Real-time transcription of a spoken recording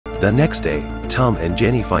The next day, Tom and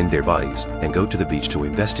Jenny find their bodies and go to the beach to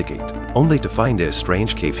investigate, only to find a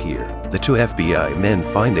strange cave here. The two FBI men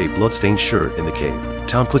find a bloodstained shirt in the cave.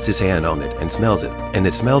 Tom puts his hand on it and smells it, and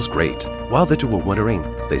it smells great. While the two were wondering,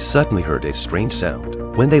 they suddenly heard a strange sound.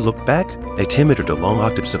 When they looked back, a 10-meter long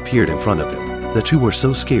octopus appeared in front of them. The two were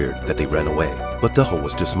so scared that they ran away, but the hole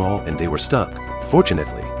was too small and they were stuck.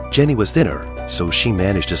 Fortunately, Jenny was thinner, so she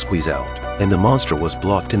managed to squeeze out, and the monster was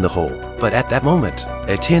blocked in the hole. But at that moment,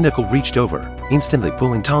 a tentacle reached over, instantly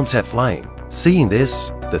pulling Tom's head flying. Seeing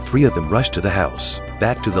this, the three of them rushed to the house.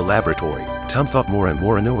 Back to the laboratory, Tom felt more and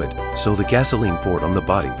more annoyed, so the gasoline poured on the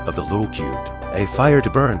body of the little cube. A fire to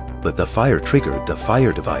burn, but the fire triggered the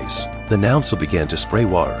fire device. The nozzle began to spray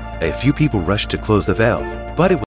water. A few people rushed to close the valve, but it